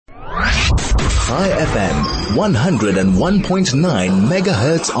High FM, 101.9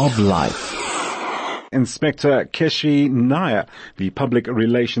 megahertz of life. Inspector Keshvi Nair, the Public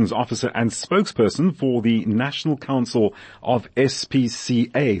Relations Officer and Spokesperson for the National Council of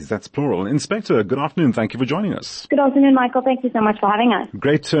SPCAs. That's plural. Inspector, good afternoon. Thank you for joining us. Good afternoon, Michael. Thank you so much for having us.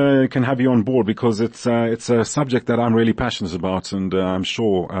 Great can have you on board because it's a subject that I'm really passionate about, and I'm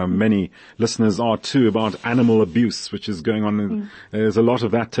sure many listeners are too, about animal abuse, which is going on. There's a lot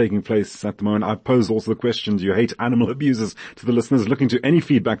of that taking place at the moment. I've posed also the question, do you hate animal abusers, to the listeners, looking to any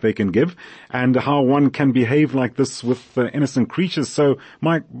feedback they can give, and how one can behave like this with innocent creatures. So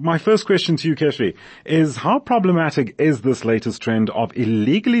my first question to you, Keshvi, is how problematic is this latest trend of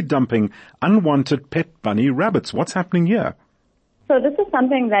illegally dumping unwanted pet bunny rabbits? What's happening here? So this is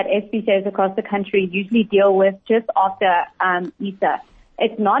something that SPCAs across the country usually deal with just after Easter.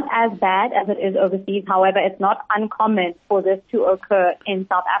 It's not as bad as it is overseas. However, it's not uncommon for this to occur in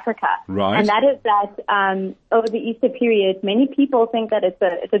South Africa. Right. And that is that over the Easter period, many people think that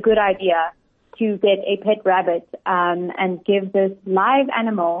it's a good idea to get a pet rabbit and give this live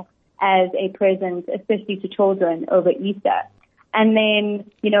animal as a present, especially to children over Easter. And then,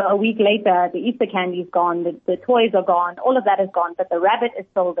 a week later, the Easter candy is gone, the toys are gone, all of that is gone, but the rabbit is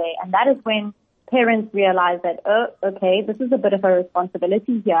still there. And that is when parents realize that, okay, this is a bit of a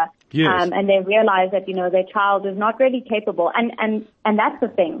responsibility here. Yes. And they realize that, their child is not really capable. And that's the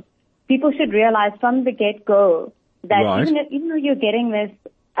thing. People should realize from the get-go that Right. even though you're getting this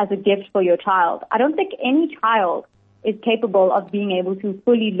as a gift for your child, I don't think any child is capable of being able to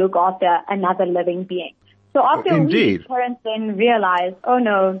fully look after another living being. So after a week, parents then realize, oh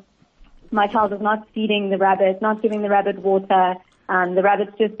no, my child is not feeding the rabbit, not giving the rabbit water. The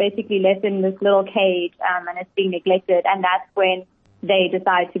rabbit's just basically left in this little cage, and it's being neglected. And that's when they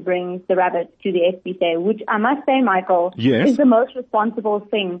decide to bring the rabbit to the SPCA, which I must say, Michael, Yes. is the most responsible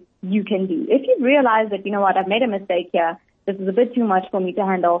thing you can do. If you realize that, I've made a mistake here, this is a bit too much for me to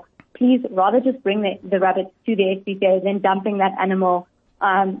handle, please rather just bring the rabbit to the SPCA than dumping that animal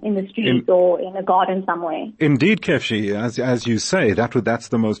in the streets or in a garden somewhere. Indeed, Keshvi, as you say, that's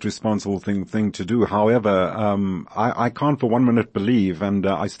the most responsible thing to do. However, I can't for 1 minute believe, and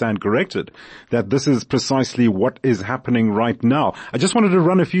I stand corrected, that this is precisely what is happening right now. I just wanted to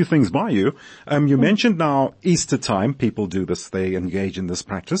run a few things by you. You mentioned now Easter time, people do this, they engage in this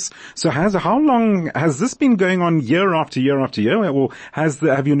practice. So how long has this been going on, year after year after year, or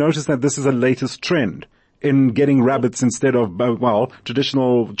have you noticed that this is a latest trend in getting rabbits instead of,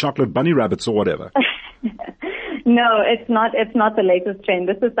 traditional chocolate bunny rabbits or whatever? No, it's not the latest trend.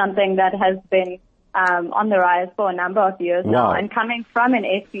 This is something that has been on the rise for a number of years now. And coming from an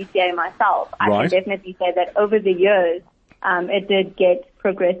SPCA myself, I can definitely say that over the years, it did get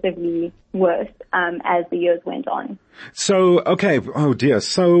progressively worse as the years went on. So, okay, oh dear.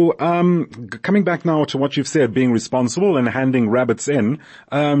 So, coming back now to what you've said, being responsible and handing rabbits in,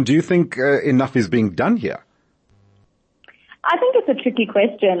 do you think enough is being done here? I think it's a tricky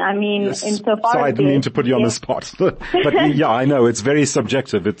question. I mean, insofar I didn't mean to put you on the spot, but yeah, I know it's very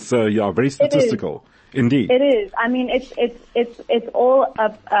subjective. It's very statistical. Indeed. It is. I mean, it's all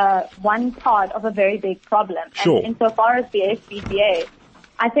one part of a very big problem. Sure. And insofar as the SPCA,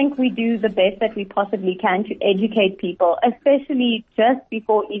 I think we do the best that we possibly can to educate people, especially just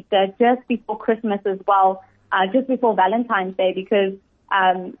before Easter, just before Christmas as well, just before Valentine's Day, because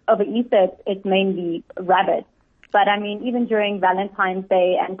over Easter it's mainly rabbits. But I mean, even during Valentine's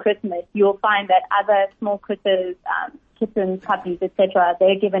Day and Christmas, you'll find that other small critters, kittens, puppies, etc.,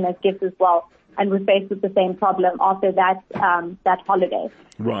 they're given as gifts as well. And we're faced with the same problem after that holiday.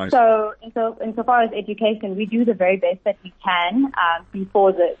 Right. So insofar as education, we do the very best that we can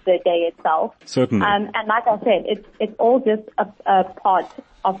before the day itself. Certainly. And like I said, it's all just a part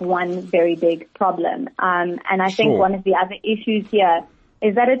of one very big problem. And I think one of the other issues here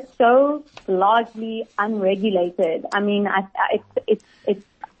is that it's so largely unregulated. I mean, it's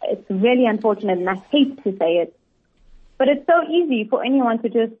really unfortunate, and I hate to say it, but it's so easy for anyone to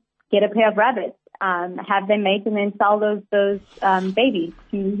just get a pair of rabbits, have them mate, and then sell those babies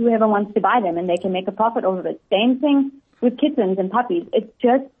to whoever wants to buy them, and they can make a profit off of it. Same thing with kittens and puppies. It's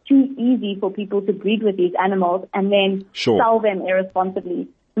just too easy for people to breed with these animals and then sell them irresponsibly,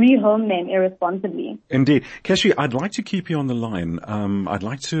 rehome them irresponsibly. Indeed. Keshvi, I'd like to keep you on the line. I'd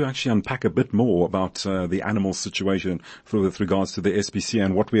like to actually unpack a bit more about the animal situation with regards to the SPCA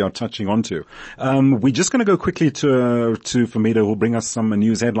and what we are touching onto. We're just going to go quickly to Famida, who will bring us some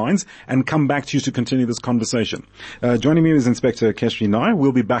news headlines, and come back to you to continue this conversation. Joining me is Inspector Keshvi Nair.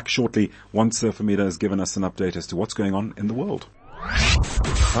 We'll be back shortly once Famida has given us an update as to what's going on in the world.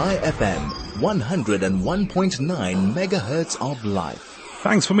 High FM, 101.9 megahertz of life.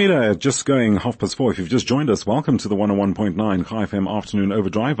 Thanks for me to just going 4:30. If you've just joined us, welcome to the 101.9 Chai FM Afternoon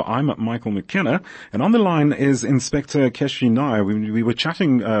Overdrive. I'm Michael McKenna, and on the line is Inspector Keshvi Nair. We were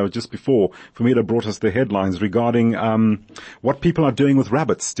chatting just before. Famida brought us the headlines regarding what people are doing with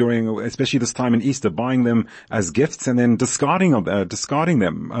rabbits during, especially this time in Easter, buying them as gifts and then discarding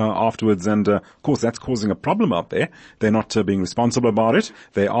them afterwards. And of course, that's causing a problem out there. They're not being responsible about it.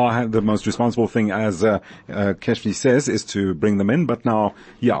 They are the most responsible thing, as Keshvi says, is to bring them in. But now,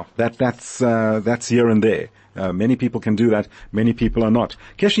 yeah, that's here and there. Many people can do that. Many people are not.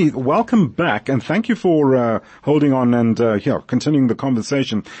 Keshvi, welcome back, and thank you for holding on and continuing the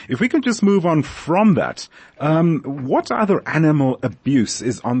conversation. If we could just move on from that, what other animal abuse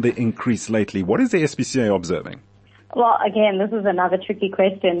is on the increase lately? What is the SPCA observing? Well, again, this is another tricky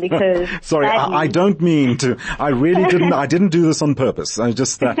question because... Sorry, I don't mean to. I really didn't. I didn't do this on purpose. I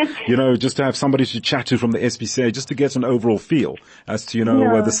just, just to have somebody to chat to from the SPCA, just to get an overall feel as to,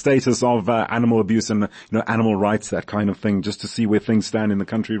 the status of animal abuse and, animal rights, that kind of thing, just to see where things stand in the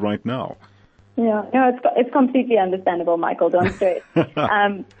country right now. Yeah, no, it's completely understandable, Michael. Don't stress.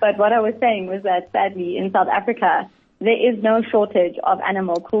 But what I was saying was that sadly in South Africa, there is no shortage of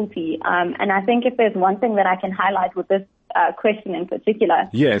animal cruelty. And I think if there's one thing that I can highlight with this question in particular,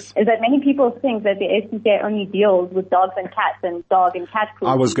 yes, is that many people think that the SPCA only deals with dogs and cats and dog and cat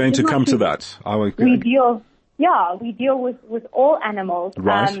cruelty. I was going to come to that. We deal with all animals.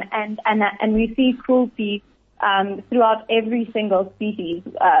 Right. And we see cruelty throughout every single species,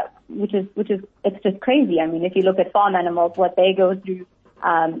 which is it's just crazy. I mean, if you look at farm animals, what they go through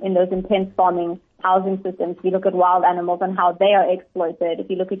in those intense farming housing systems, if you look at wild animals and how they are exploited, if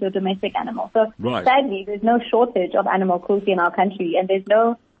you look at your domestic animals. So sadly, there's no shortage of animal cruelty in our country, and there's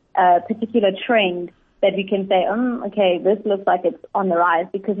no particular trend that we can say, okay, this looks like it's on the rise,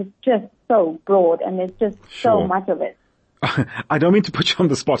 because it's just so broad and there's just so much of it. I don't mean to put you on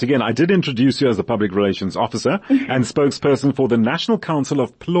the spot again. I did introduce you as the Public Relations Officer and spokesperson for the National Council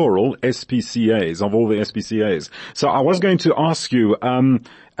of Plural SPCAs, of all the SPCAs. So I was going to ask you,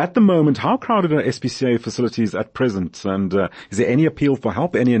 at the moment, how crowded are SPCA facilities at present? And is there any appeal for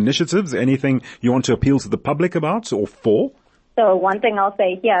help, any initiatives, anything you want to appeal to the public about or for? So one thing I'll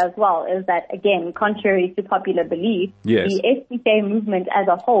say here as well is that, again, contrary to popular belief, yes, the SPCA movement as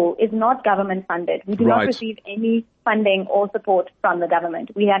a whole is not government funded. We do not receive any funding or support from the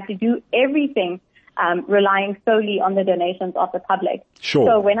government. We have to do everything relying solely on the donations of the public. Sure.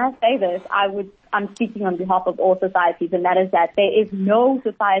 So when I say this, I'm speaking on behalf of all societies, and that is that there is no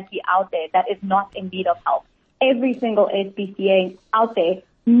society out there that is not in need of help. Every single SPCA out there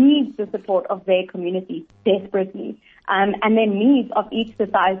needs the support of their community desperately. And the needs of each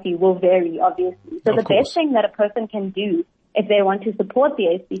society will vary, obviously. So the best thing that a person can do if they want to support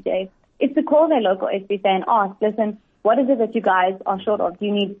the SPCA is to call their local SPCA and ask, listen, what is it that you guys are short of? Do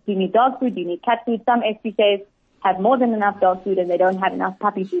you need dog food? Do you need cat food? Some SPCAs have more than enough dog food and they don't have enough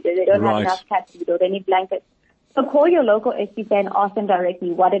puppy food, or they don't have enough cat food, or they need blankets. So call your local SPCA and ask them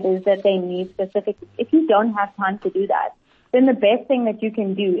directly what it is that they need specifically. If you don't have time to do that, then the best thing that you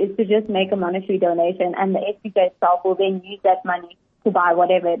can do is to just make a monetary donation, and the SPCA itself will then use that money to buy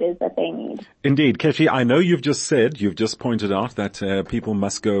whatever it is that they need. Indeed. Keshvi, I know you've just pointed out that people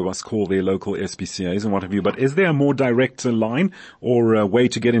must call their local SPCAs and what have you, but is there a more direct line or a way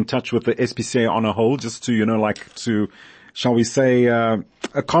to get in touch with the SPCA on a whole, just to, shall we say,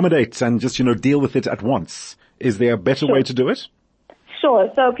 accommodate and just, deal with it at once? Is there a better way to do it? Sure.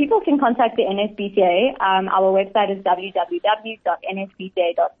 So people can contact the NSPCA. Our website is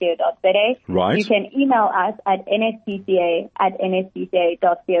www.nspca.co.za. Right. You can email us at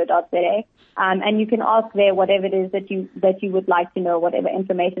nspca@nspca.co.za. And you can ask there whatever it is that you would like to know, whatever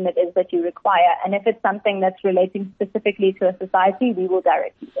information it is that you require. And if it's something that's relating specifically to a society, we will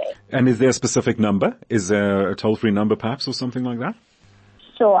direct you there. And is there a specific number? Is there a toll-free number perhaps or something like that?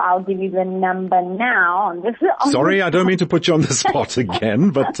 Sure, I'll give you the number now. Sorry, I don't mean to put you on the spot again,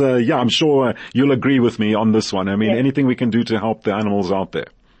 but I'm sure you'll agree with me on this one. I mean, anything we can do to help the animals out there.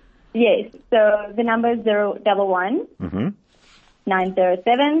 Yes, so the number is 011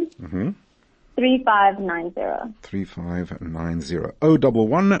 907 3590. 3590.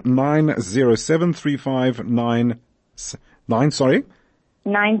 011 907 3599. Sorry?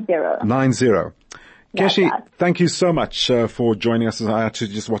 90. 90. Keshvi, thank you so much for joining us. I had to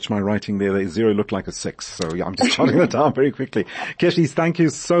just watch my writing there. The 0 looked like a 6. So yeah, I'm just jotting that down very quickly. Keshvi, thank you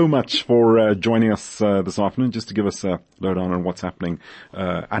so much for joining us this afternoon, just to give us a lowdown on what's happening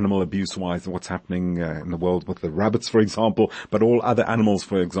animal abuse-wise, what's happening in the world with the rabbits, for example, but all other animals,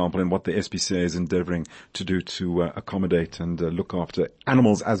 for example, and what the SPCA is endeavoring to do to accommodate and look after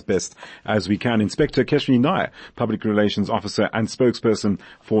animals as best as we can. Inspector Keshvi Nair, Public Relations Officer and Spokesperson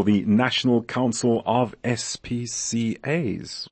for the National Council of SPCAs.